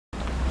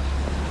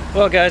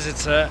Well guys,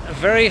 it's a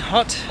very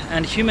hot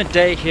and humid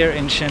day here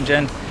in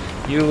Shenzhen.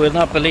 You will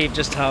not believe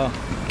just how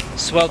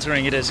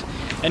sweltering it is.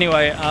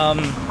 Anyway,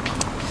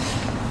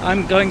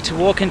 I'm going to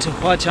walk into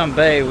Huaqiang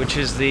Bay, which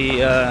is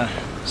the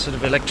sort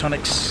of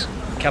electronics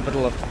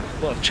capital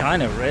of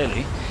China,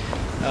 really.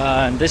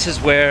 And this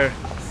is where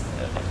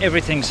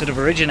everything sort of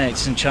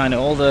originates in China.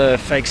 All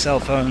the fake cell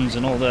phones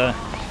and all the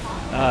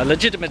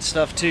legitimate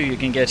stuff too you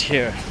can get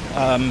here.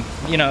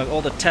 You know,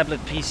 all the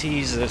tablet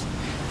PCs, the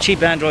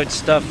cheap Android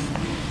stuff.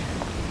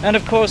 And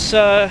of course,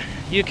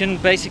 you can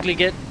basically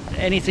get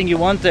anything you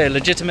want there,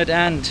 legitimate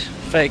and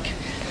fake.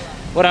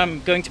 What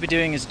I'm going to be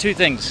doing is two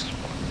things.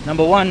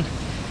 Number one,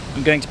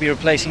 I'm going to be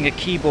replacing a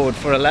keyboard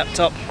for a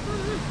laptop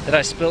that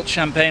I spilt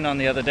champagne on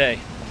the other day.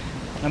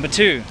 Number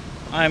two,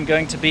 I'm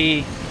going to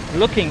be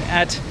looking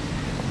at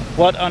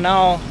what are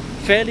now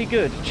fairly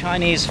good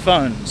Chinese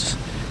phones.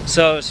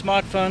 So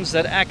smartphones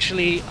that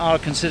actually are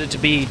considered to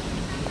be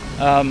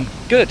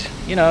good,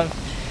 you know.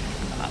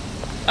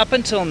 Up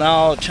until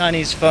now,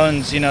 Chinese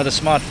phones, you know, the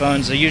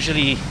smartphones are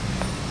usually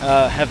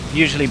have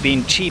usually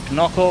been cheap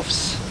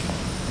knockoffs,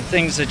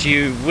 things that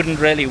you wouldn't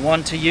really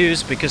want to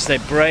use because they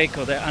break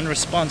or they're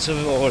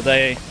unresponsive or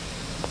they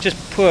just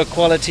poor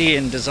quality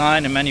in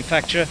design and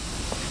manufacture.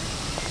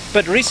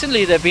 But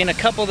recently there have been a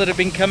couple that have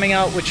been coming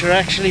out which are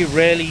actually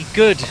really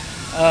good,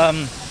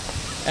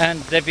 and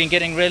they've been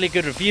getting really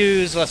good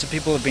reviews. Lots of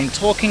people have been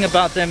talking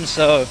about them,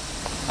 so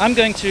I'm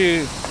going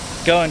to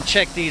go and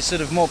check these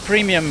sort of more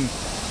premium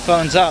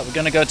phones out. We're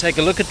going to go take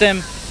a look at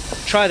them,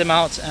 try them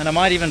out, and I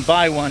might even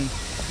buy one.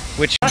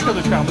 Which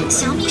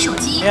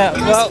yeah,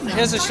 well,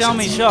 here's a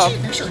Xiaomi shop.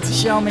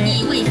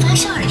 Xiaomi.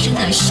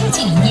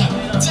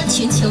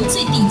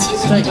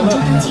 Take a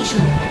look.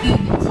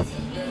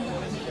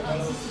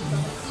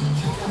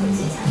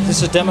 This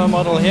is a demo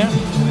model here.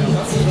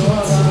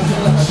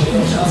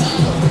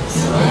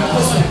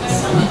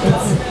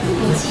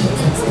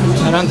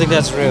 I don't think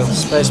that's real.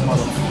 Space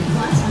model.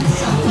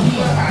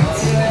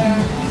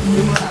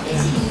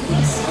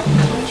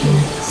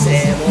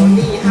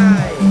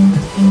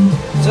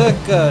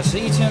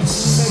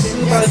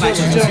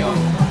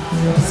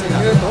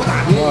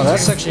 Wow,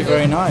 that's actually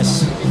very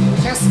nice.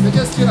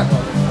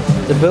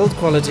 The build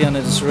quality on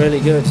it is really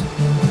good.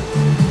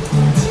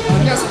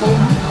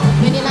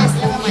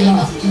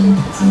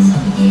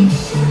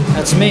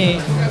 That's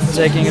me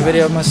taking a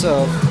video of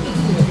myself.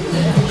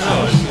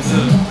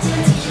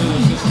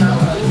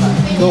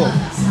 Cool.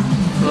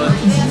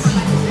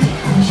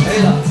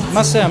 I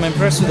must say I'm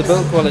impressed with the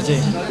build quality.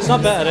 It's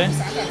not bad, eh?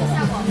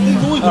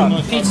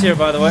 Oh, Pete's here,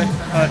 by the way.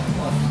 Hi.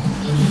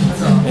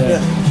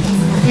 Yeah.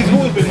 It's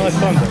always been nice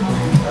fun,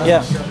 though.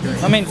 Yeah.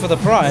 I mean, for the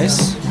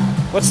price,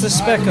 what's the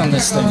spec on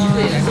this thing?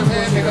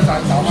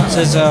 It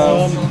says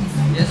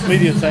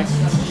MediaTek.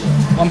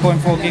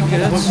 1.4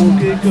 gigahertz. 1.4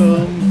 gig,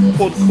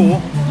 quad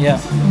core. Yeah.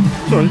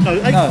 Sorry, no,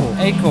 8 core.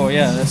 8 core,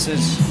 yeah, that's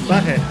his.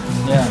 Backhead.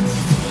 Yeah.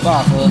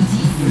 Wow.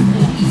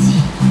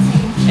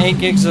 8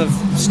 gigs of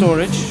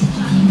storage.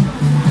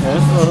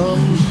 Yes,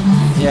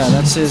 yeah,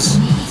 that's his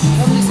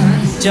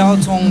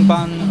Jiaotong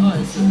Ban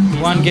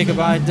 1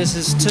 gigabyte. This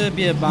is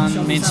Tebie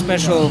Ban, means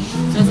special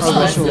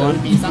one.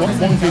 1 gig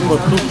for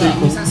 2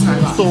 people,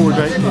 storage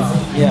 8 gig.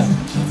 Yeah.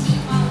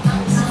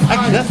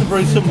 Actually, that's a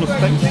very similar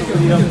spec to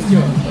the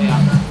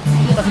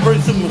that's a very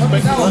similar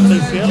spec to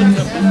NCL,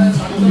 except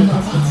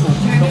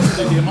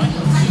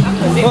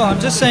well, I'm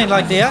just saying,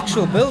 like, the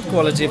actual build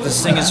quality of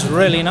this thing is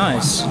really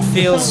nice. It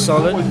feels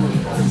solid.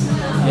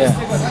 Yeah.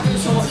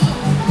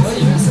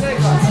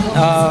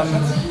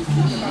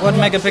 What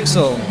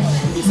megapixel?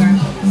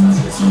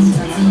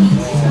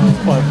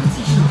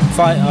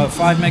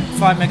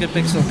 5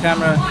 megapixel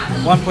camera,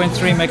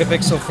 1.3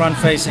 megapixel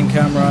front-facing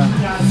camera.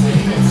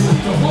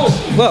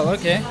 Well,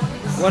 okay.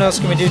 What else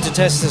can we do to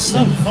test this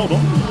thing? Hold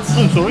on.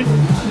 Oh, sorry.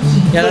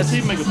 Yeah, that's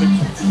 13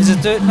 megapixel. Is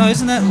it? No,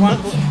 isn't that one?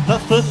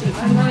 That's 13.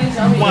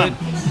 One.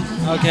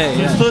 Okay. So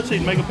yeah. it's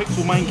 13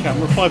 megapixel main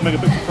camera, 5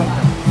 megapixel front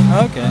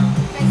camera. Okay.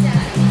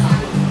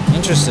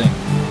 Interesting.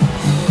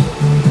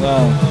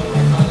 Wow.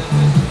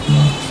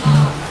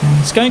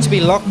 It's going to be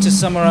locked to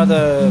some or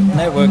other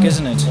network,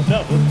 isn't it? I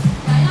doubt it.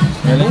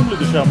 Really? Normally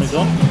the Xiaomi's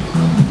on.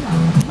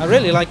 I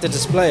really like the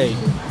display.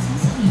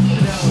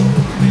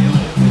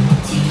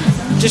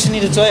 这是你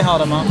的最好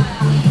的吗？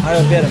还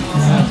有别的？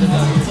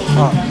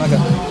那个。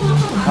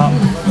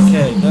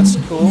Okay, that's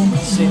cool.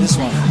 Let's see this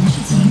one.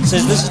 It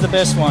says this is the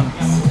best one.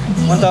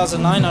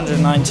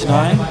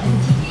 1,999.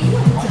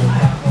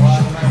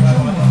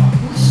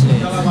 Let's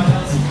see.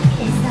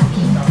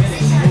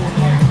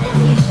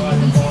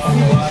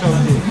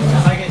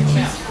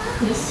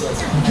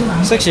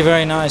 It's actually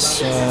very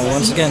nice.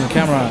 Once again,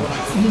 camera.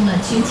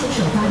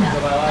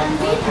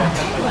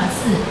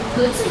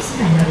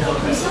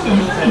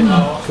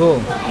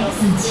 Cool.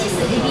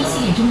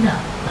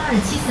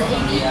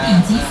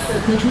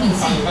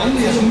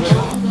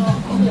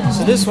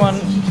 So this one,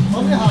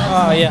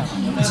 yeah,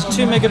 it's a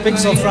 2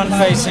 megapixel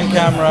front-facing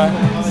camera.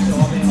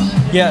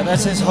 Yeah,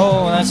 that's his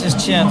whole, that's his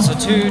chin. So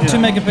two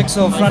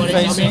megapixel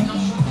front-facing,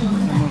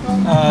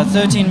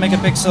 13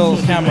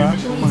 megapixel camera.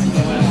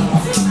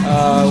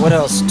 What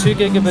else? 2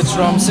 gigabits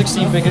ROM,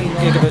 16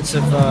 gigabits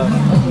of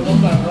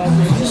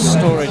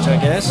storage, I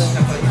guess.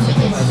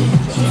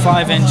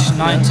 5-inch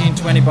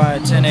 1920 by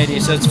 1080,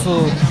 so it's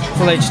full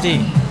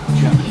HD.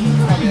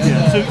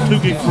 Yeah, 2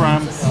 gig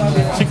RAM,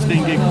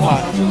 16 gig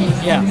flash.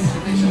 Yeah.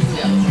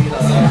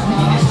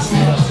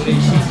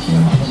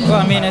 Well,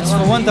 I mean, it's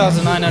for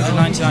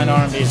 1,999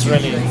 RMB. It's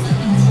really,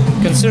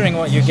 considering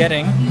what you're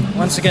getting.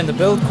 Once again, the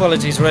build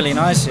quality is really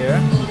nice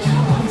here.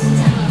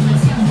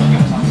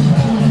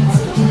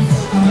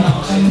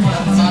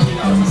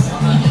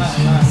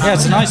 Yeah,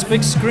 it's a nice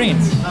big screen.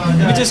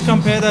 Let me just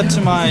compare that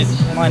to my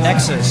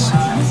Nexus.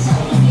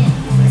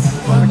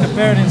 I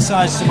compare it in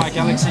size to my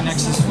Galaxy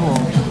Nexus 4.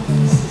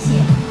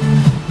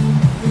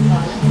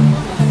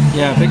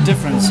 Yeah, big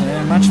difference.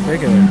 Yeah, much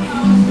bigger.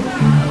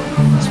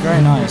 It's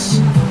very nice.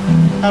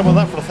 How about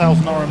that for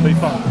 1,000 RMB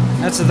phone?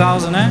 That's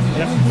 1,000, eh?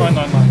 Yeah,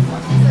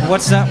 999.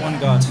 What's that one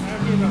got?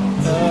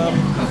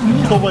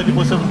 1280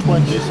 by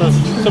 720, so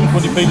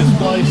 720p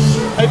display,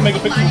 8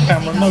 megapixel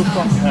camera, no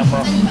front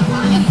camera.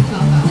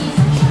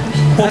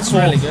 That's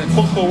really good.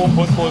 Quad-core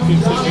 1.5 gig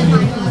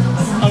CPU.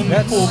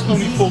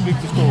 Only 4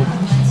 gigs of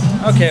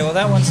storage. Okay, well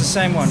that one's the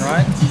same one,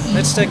 right?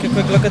 Let's take a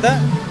quick look at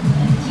that.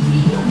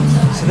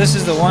 So this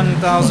is the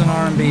 1,000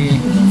 RMB,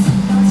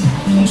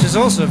 which is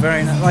also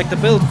very nice. Like the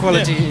build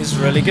quality is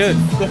really good.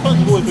 The phones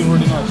have always been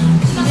really nice.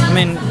 I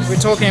mean, we're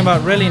talking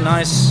about really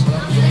nice.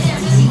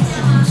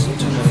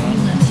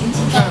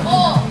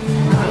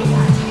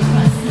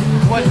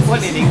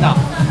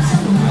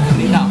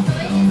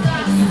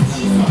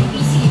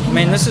 I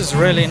mean, this is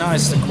really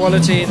nice. The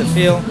quality, the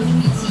feel.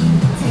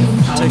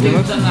 Take a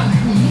look.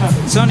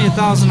 It's only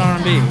 1,000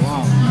 RMB.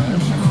 Wow.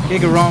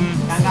 Giga ROM.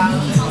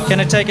 Can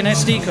it take an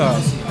SD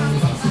card?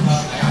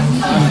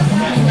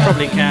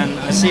 Probably can.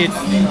 I see it.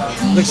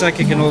 Looks like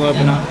it can all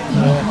open up.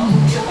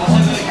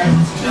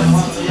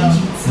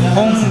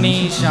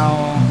 Hongmi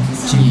Xiao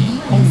Ji.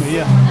 Only,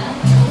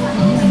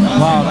 yeah.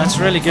 Wow, that's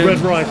really good.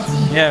 Red rice.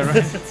 Yeah,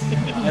 right.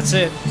 That's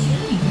it.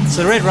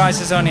 So the red rice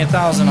is only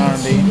 1,000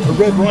 RMB. A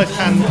red rice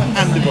hand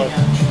device.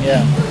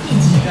 Yeah.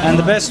 And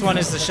the best one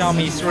is the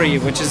Xiaomi 3,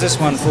 which is this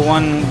one for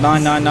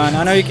 1,999.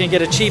 I know you can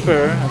get it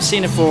cheaper. I've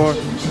seen it for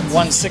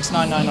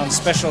 1,699 on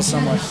special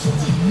somewhere.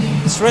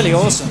 It's really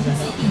awesome.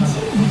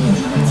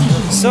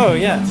 So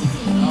yeah,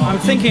 I'm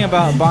thinking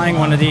about buying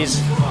one of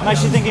these. I'm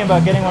actually thinking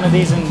about getting one of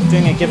these and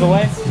doing a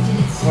giveaway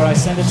where I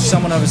send it to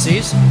someone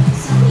overseas.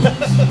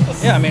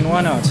 Yeah, I mean,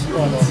 why not?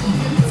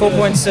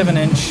 4.7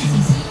 inch,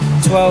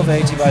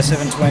 1280 by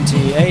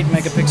 720, 8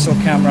 megapixel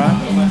camera.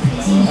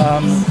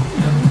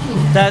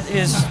 That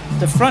is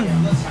the front.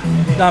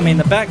 I mean,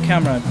 the back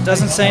camera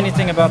doesn't say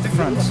anything about the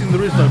front.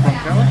 There is no front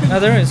camera. No,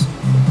 there is.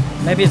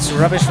 Maybe it's a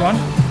rubbish one.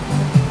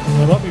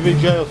 It might be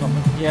VGA or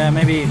something. Yeah,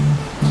 maybe.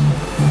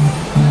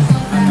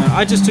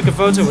 I just took a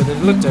photo with it.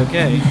 It looked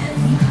okay.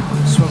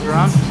 Swap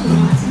around.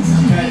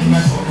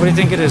 What do you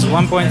think it is?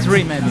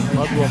 1.3 maybe? I'd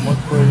want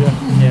 1.3, yeah.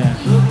 Yeah.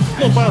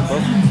 Not bad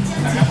though.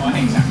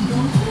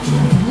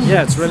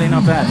 Yeah, it's really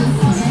not bad.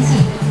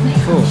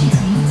 Cool.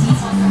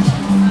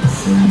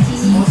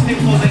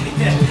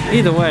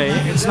 Either way,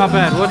 it's not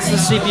bad. What's the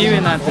CPU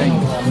in that thing?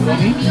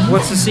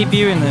 What's the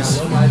CPU in this?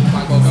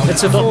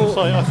 It's a full.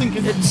 I think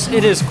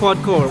it is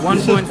quad core,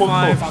 1.5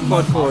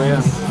 quad core.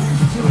 Yeah.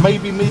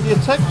 Maybe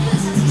MediaTek.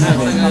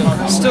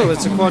 Maybe. Still,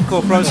 it's a quad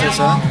core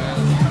processor.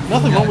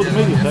 Nothing wrong with the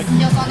MediaTek.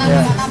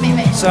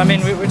 Yeah. So I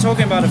mean, we're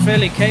talking about a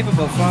fairly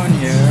capable phone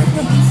here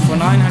for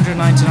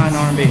 999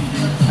 RMB.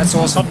 That's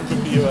awesome.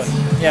 150 US.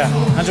 Yeah,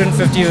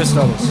 150 US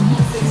dollars.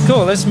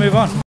 Cool. Let's move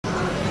on.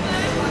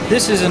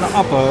 This is an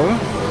Oppo.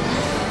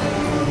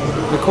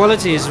 The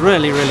quality is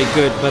really, really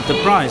good, but the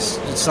price,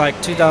 it's like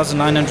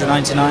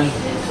 2,999.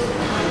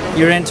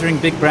 You're entering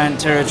big brand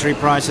territory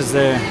prices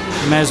there.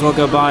 You may as well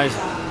go buy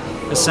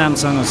a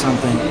Samsung or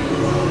something.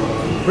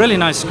 Really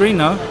nice screen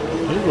though. It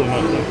is really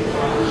nice though.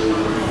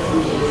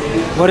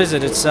 What is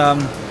it? It's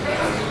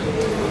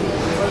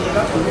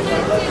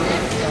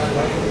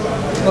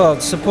well,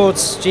 it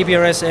supports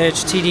GPRS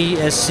Edge,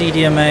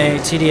 TD-SCDMA,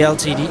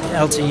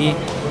 TD-LTE.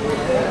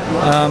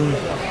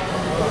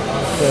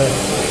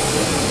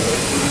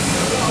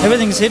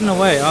 Everything's hidden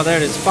away. Oh, there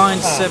it is. Find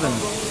 7.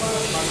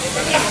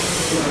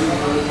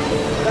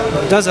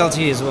 It does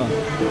LTE as well.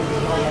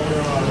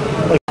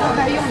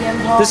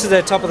 This is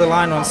their top of the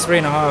line one,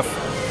 3.5.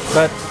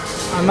 But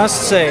I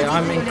must say,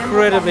 I'm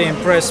incredibly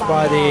impressed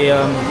by the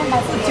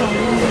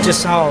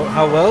just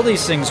how well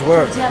these things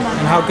work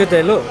and how good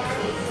they look.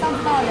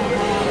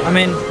 I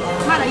mean,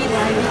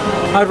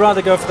 I'd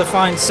rather go for the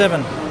Find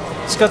 7.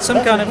 It's got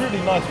some kind of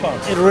really nice phone.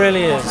 It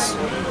really is.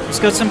 It's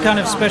got some kind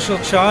of special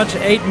charge.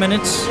 8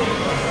 minutes.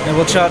 It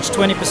will charge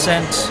 20%.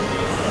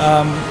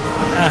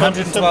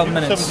 112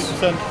 minutes.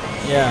 70%.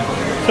 Yeah.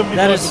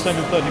 75%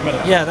 in 30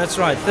 minutes. Yeah, that's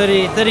right.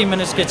 30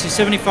 minutes gets you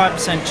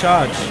 75%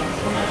 charge.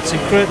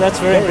 That's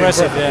very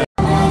impressive. Yeah.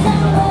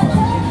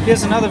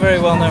 Here's another very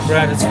well-known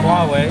brand. It's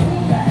Huawei.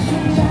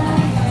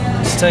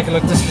 Let's take a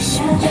look. This is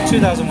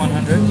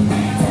 2,100.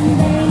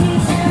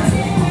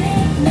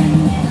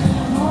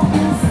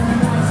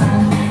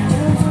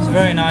 So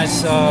Very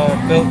nice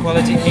build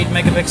quality, 8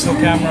 megapixel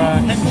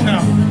camera.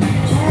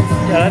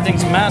 Yeah, that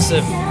thing's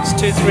massive. It's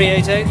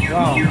 2388.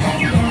 Wow.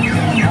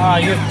 Ah,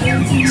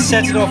 you've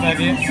set it off, have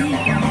you?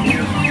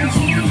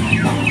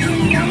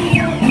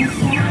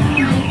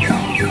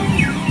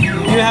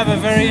 You have a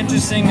very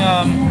interesting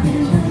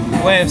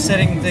way of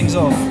setting things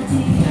off.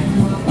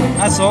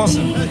 That's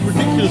awesome. That's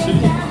ridiculous,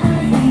 isn't it?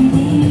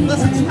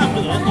 That's a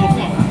tablet, that's not a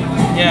phone.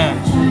 Yeah,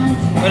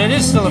 but it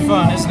is still a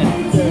phone, isn't it?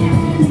 Yeah.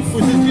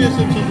 Which is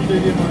GSM 7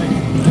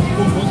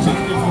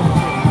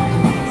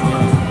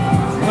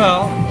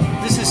 Well,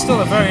 this is still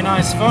a very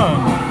nice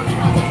phone.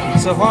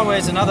 So Huawei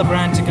is another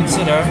brand to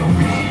consider.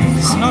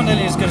 It's not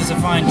nearly as good as a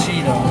Find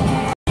Qi though.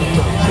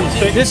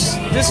 This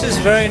is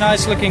a very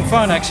nice looking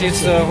phone actually.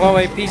 It's the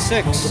Huawei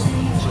P6.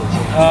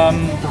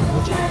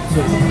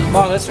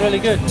 Wow, that's really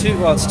good. It's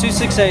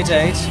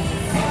 2688.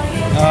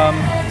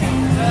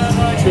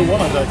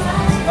 2188.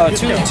 Oh,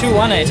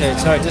 2188.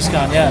 Sorry,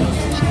 discount. Yeah.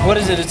 What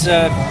is it? It's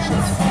a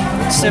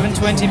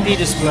 720p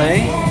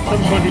display.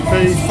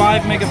 720p.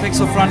 5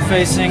 megapixel front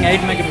facing,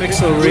 8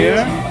 megapixel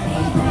rear.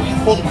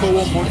 Quad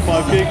core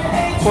 1.5 gig.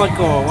 Quad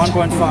core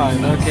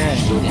 1.5. Okay.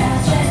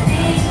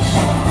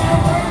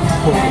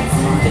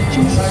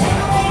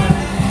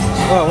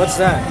 Oh, what's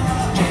that?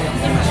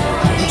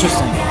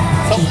 Interesting.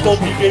 Some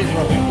dodgy geezer,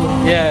 I think.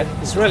 Yeah,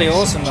 it's really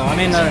awesome though. I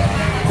mean,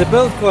 the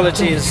build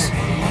quality is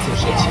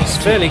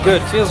fairly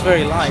good. Feels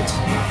very light.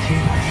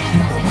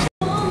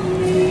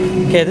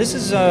 Okay, this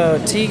is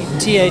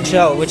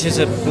THL, which is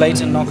a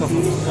blatant knockoff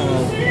of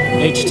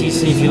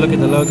HTC if you look at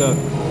the logo.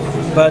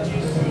 But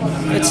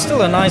it's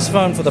still a nice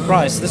phone for the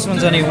price. This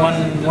one's only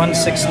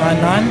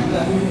 11699.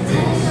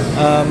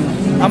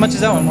 How much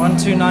is that one?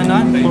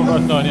 1299?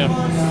 1299, yeah.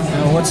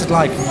 What's it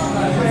like?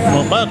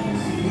 Not bad.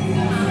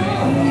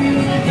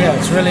 Yeah,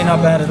 it's really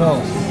not bad at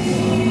all.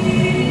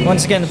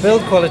 Once again, the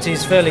build quality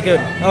is fairly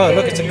good. Oh,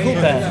 look, it's a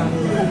Coolpad.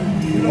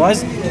 Why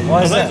is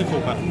that? That's a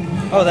cool pad.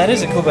 Oh, that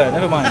is a Coolpad.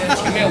 Never mind.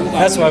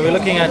 That's why we're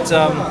looking at.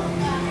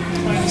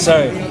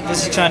 Sorry,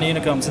 this is China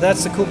Unicom. So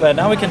that's the Coolpad.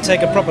 Now we can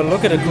take a proper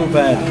look at a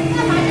Coolpad.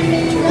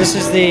 This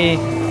is the,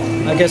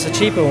 I guess, a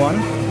cheaper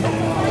one.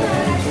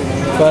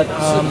 But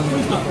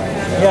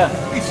yeah.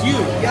 It's you.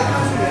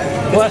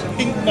 What?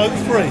 Pink Note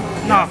 3.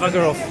 Nah,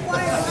 bugger off.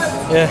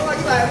 Yeah.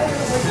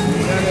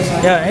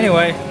 Yeah.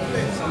 Anyway,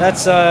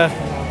 that's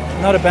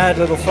not a bad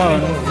little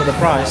phone for the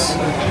price.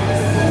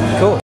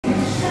 Cool.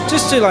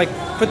 Just to like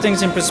put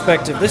things in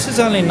perspective, this is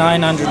only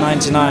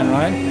 $999,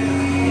 right?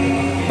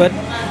 But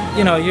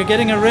you know, you're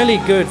getting a really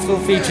good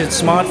full-featured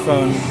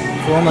smartphone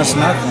for almost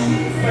nothing.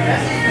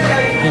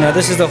 You know,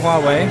 this is the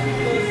Huawei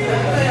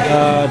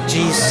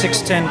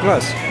G610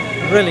 Plus.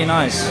 Really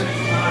nice.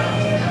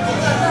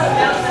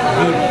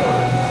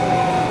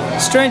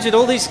 Strange that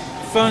all these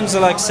phones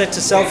are like set to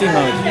selfie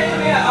mode.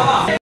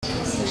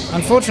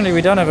 Unfortunately,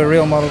 we don't have a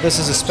real model. This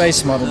is a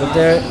space model, but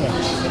there,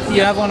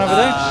 you have one over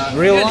there?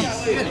 Real one?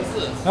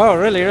 Oh,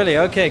 really, really?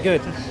 Okay,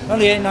 good.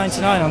 Only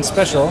 $8.99 on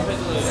special.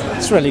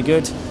 It's really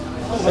good.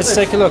 Let's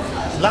take a look.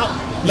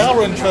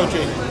 Laura and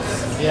Choji.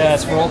 Yeah,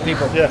 it's for all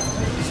people. Yeah.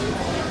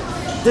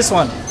 This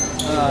one.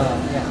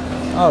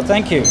 Oh,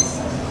 thank you.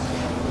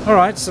 All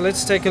right, so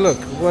let's take a look.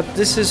 What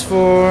this is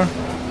for?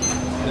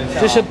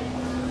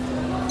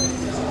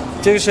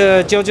 这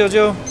是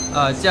999。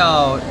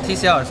叫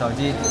TCL 手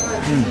机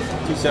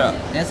TCL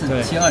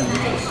S720。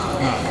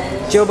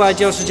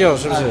999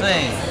是不是？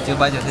对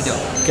，999。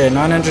给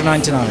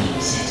999。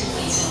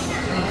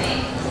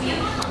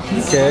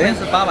Okay.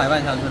 是800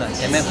万像素的，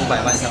前面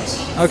500万像素。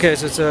Okay,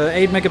 so it's a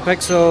 8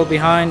 megapixel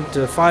behind,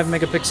 5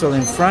 megapixel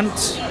in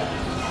front.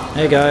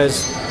 Hey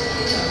guys.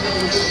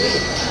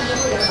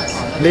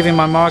 Leaving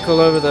my mark all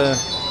over the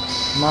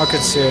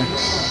markets here.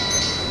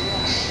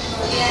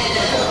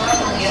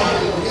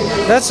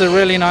 That's a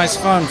really nice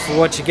phone for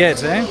what you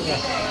get, eh?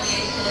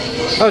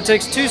 Oh, it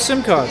takes 2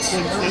 SIM cards.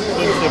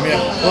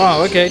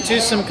 Wow, okay, 2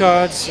 SIM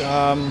cards.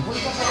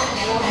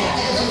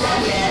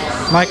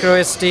 Micro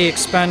SD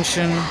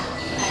expansion.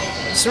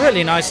 It's a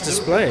really nice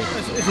display.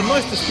 It's a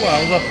nice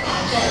display.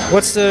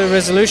 What's the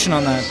resolution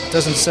on that?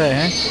 Doesn't say,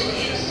 eh?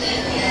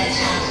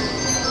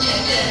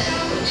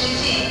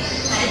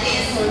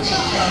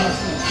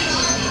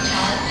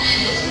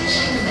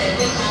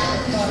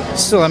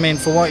 Still, I mean,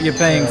 for what you're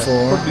paying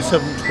for. Probably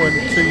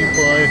 720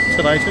 by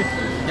 1080.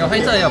 有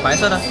黑色，有白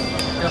色的，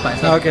有白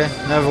色。 Okay,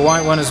 I have a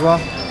white one as well.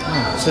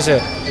 This is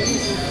it.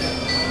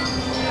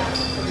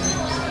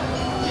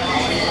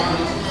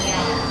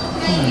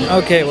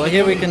 Okay, well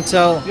here we can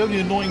tell. The only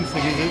annoying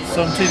thing is it's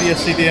on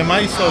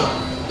TD-SCDMA, so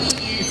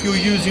if you're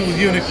using it with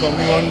Unicom,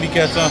 you only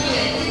get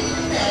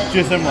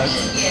GSM rates.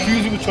 If you're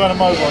using it with China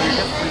Mobile, you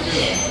get.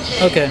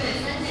 Okay.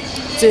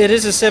 So it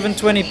is a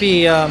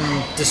 720p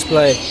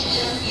display.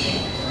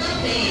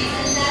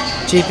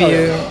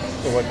 GPU.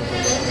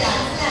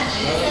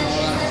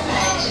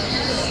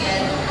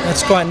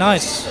 That's quite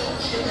nice.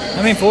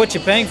 I mean, for what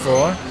you're paying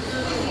for.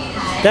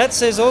 That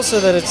says also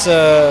that it's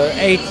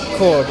 8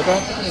 core,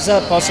 but is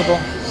that possible?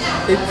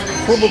 It's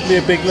probably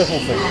a big little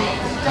thing.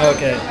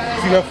 Okay.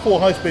 You have 4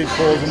 high-speed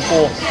cores and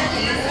 4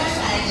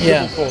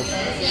 Yeah. triple cores.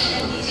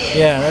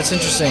 Yeah, that's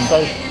interesting.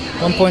 So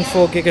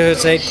 1.4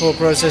 gigahertz 8-core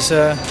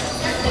processor.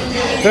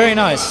 Very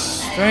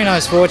nice. Very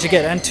nice for what you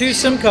get. And 2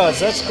 SIM cards,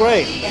 that's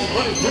great.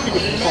 really good for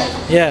the phone.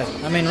 Yeah,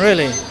 I mean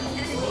really.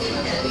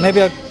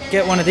 Maybe I'll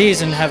get one of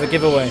these and have a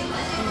giveaway.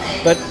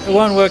 But it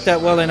won't work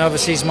that well in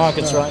overseas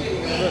markets, right?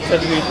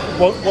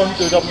 Won't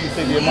do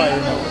WCDMA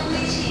anymore.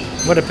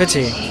 What a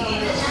pity.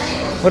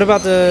 What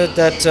about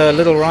that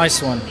little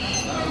rice one?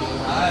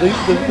 There's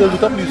a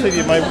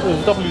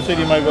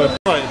WCDMA version.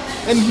 Right.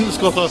 Anything that's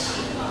got a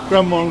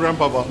grandma and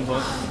grandpa buttons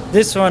on it.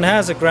 This one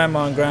has a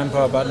grandma and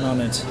grandpa button on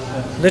it.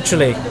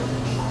 Literally.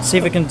 See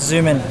if we can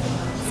zoom in.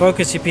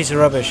 Focus, you piece of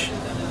rubbish.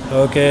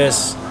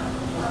 Focus.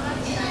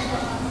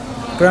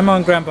 Grandma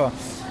and grandpa.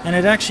 And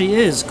it actually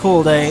is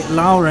called a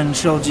Lauren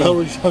Shoji.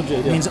 Lauren Shoji,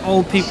 It yeah. means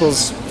old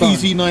people's phone.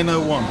 Easy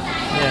 901.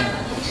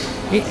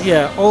 Yeah.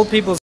 Yeah, old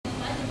people's.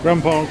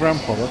 Grandpa and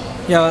grandpa. Right?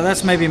 Yeah, well,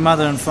 that's maybe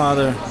mother and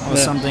father or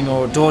Yeah. something,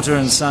 or daughter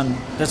and son.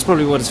 That's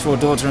probably what it's for,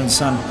 daughter and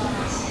son.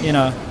 You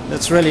know,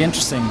 that's really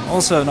interesting.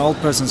 Also an old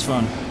person's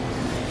phone.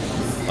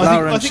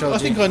 Lauren I Shoji.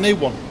 think I need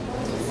one.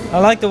 I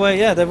like the way,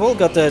 yeah, they've all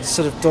got that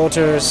sort of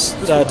daughter,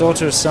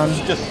 son.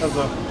 Just as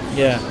a.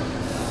 Yeah.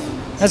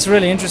 That's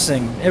really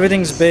interesting.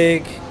 Everything's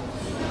big.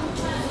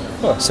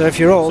 Huh. So if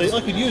you're old, See, I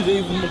could use it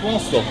even in the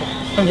glass stop.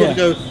 I'm Yeah. going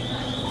to go.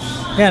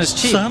 yeah, and it's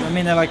cheap. Sam? I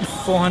mean, they're like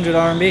 400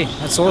 RMB.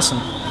 That's awesome.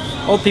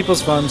 Old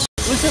people's phones.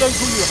 At least I don't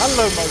call you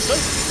hello, Moto.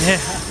 Yeah.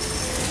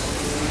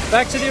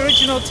 Back to the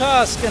original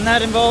task, and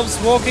that involves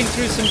walking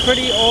through some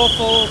pretty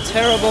awful,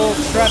 terrible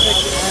traffic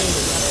and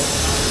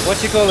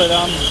what you call it,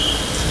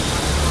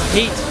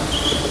 heat.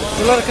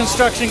 There's a lot of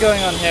construction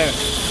going on here.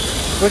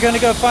 We're going to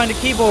go find a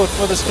keyboard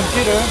for this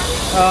computer.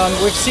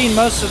 We've seen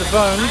most of the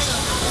phones,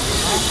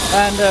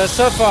 and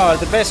so far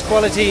the best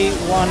quality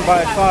one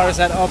by far is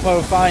that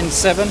Oppo Find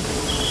 7.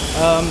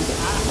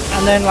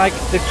 And then like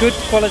the good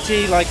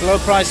quality, like low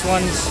price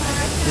ones,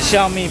 the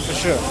Xiaomi for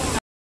sure.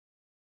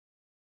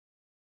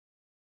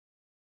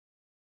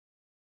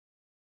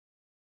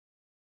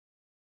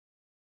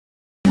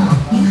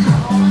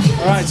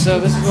 Alright, so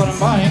this is what I'm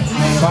buying.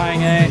 I'm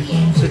buying a...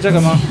 是这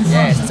个吗？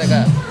 Yes，这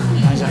个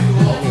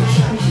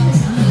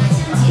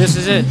This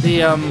is it.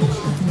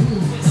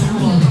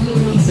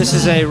 This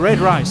is a red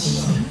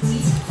rice.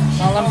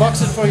 I'll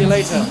unbox it for you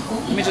later.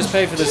 Let me just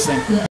pay for this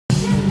thing.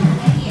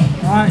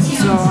 Alright,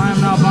 so I am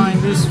now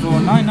buying this for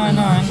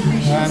 $9.99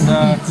 and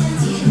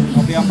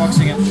I'll be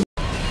unboxing it.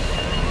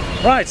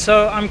 Right,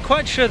 so I'm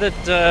quite sure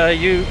that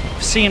you've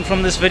seen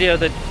from this video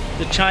that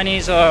the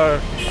Chinese are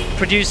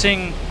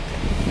producing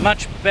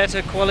much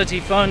better quality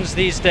phones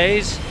these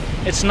days.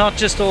 It's not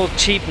just all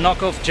cheap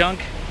knockoff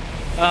junk.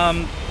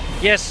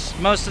 Yes,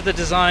 most of the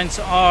designs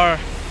are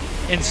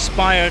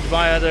inspired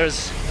by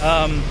others,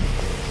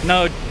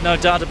 no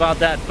doubt about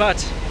that,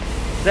 but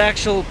the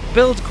actual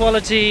build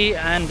quality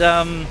and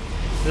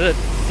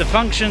the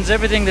functions,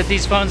 everything that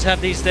these phones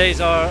have these days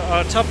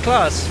are top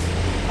class.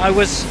 I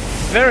was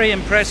very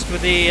impressed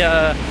with the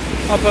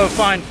Oppo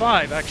Find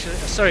 5, actually,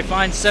 sorry,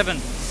 Find 7.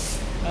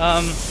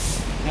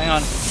 Hang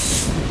on,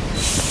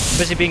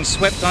 busy being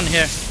swept on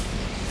here.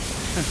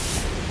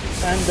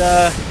 And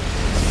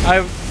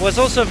I was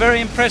also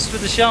very impressed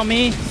with the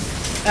Xiaomi,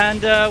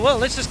 and well,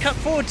 let's just cut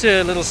forward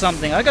to a little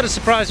something. I got a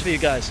surprise for you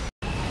guys.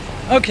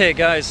 Okay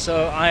guys,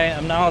 so I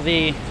am now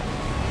the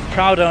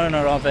proud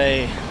owner of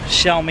a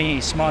Xiaomi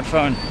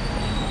smartphone,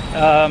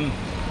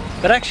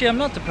 but actually I'm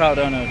not the proud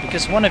owner,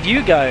 because one of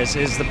you guys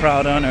is the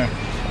proud owner.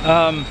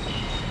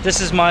 This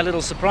is my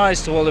little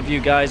surprise to all of you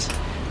guys.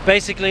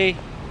 Basically,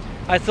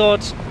 I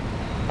thought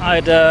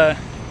I'd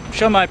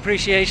show my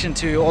appreciation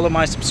to all of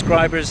my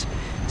subscribers,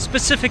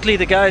 specifically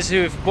the guys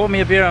who've bought me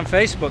a beer on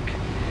Facebook.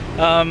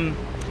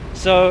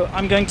 So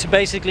I'm going to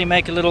basically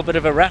make a little bit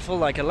of a raffle,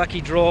 like a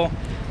lucky draw.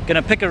 I'm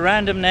gonna pick a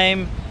random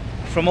name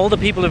from all the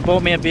people who've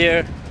bought me a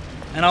beer,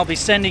 and I'll be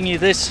sending you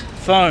this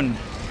phone.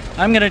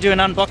 I'm gonna do an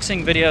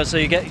unboxing video, so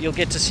you'll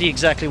get to see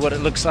exactly what it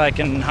looks like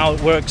and how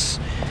it works,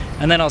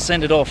 and then I'll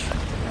send it off.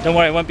 Don't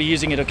worry, I won't be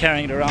using it or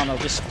carrying it around. I'll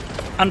just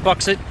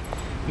unbox it,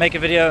 make a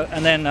video,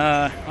 and then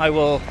I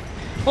will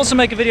also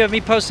make a video of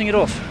me posting it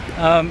off.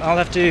 I'll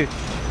have to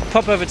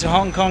pop over to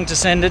Hong Kong to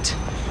send it,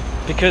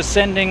 because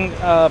sending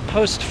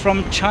post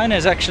from China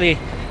is actually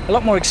a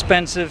lot more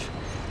expensive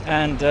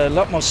and a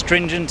lot more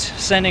stringent.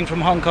 Sending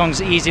from Hong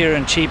Kong's easier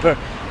and cheaper,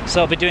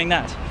 so I'll be doing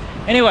that.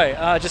 Anyway,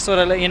 I just thought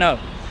I'd let you know.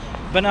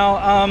 But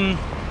now,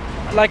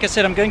 like I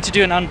said, I'm going to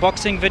do an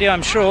unboxing video.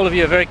 I'm sure all of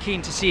you are very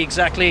keen to see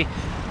exactly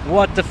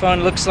what the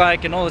phone looks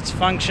like and all its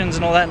functions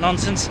and all that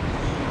nonsense.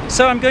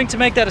 So I'm going to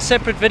make that a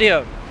separate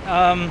video,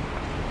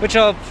 which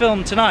I'll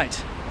film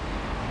tonight.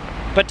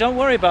 But don't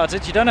worry about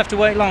it, you don't have to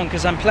wait long,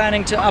 because I'm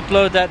planning to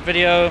upload that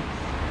video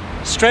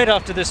straight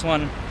after this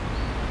one.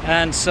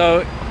 And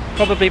so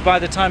probably by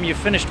the time you've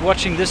finished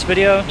watching this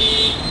video,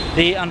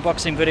 the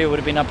unboxing video would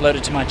have been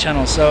uploaded to my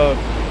channel. So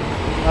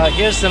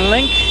here's the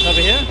link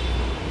over here.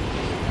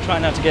 Try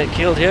not to get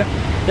killed here.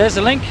 There's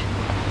the link.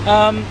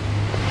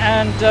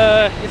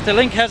 If the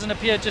link hasn't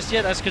appeared just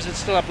yet, that's because it's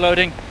still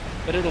uploading,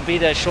 but it'll be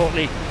there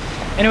shortly.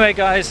 Anyway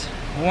guys,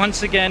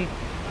 once again,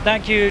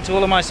 thank you to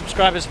all of my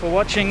subscribers for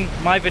watching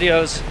my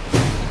videos.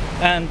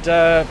 And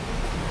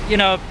you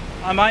know,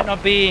 I might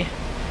not be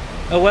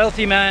a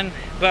wealthy man,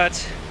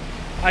 but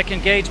I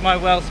can gauge my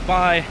wealth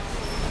by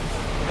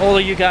all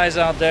of you guys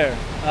out there.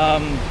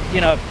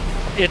 You know,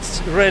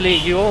 it's really,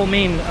 you all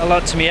mean a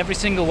lot to me, every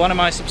single one of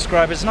my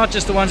subscribers, not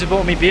just the ones who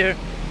bought me beer,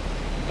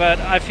 but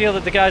I feel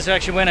that the guys who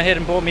actually went ahead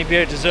and bought me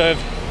beer deserve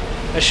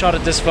a shot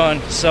at this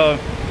phone. So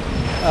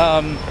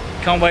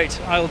can't wait.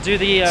 I'll do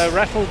the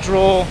raffle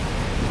draw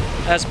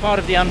as part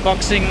of the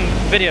unboxing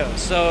video.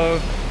 So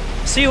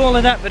see you all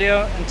in that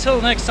video.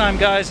 Until next time,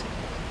 guys,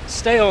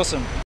 stay awesome.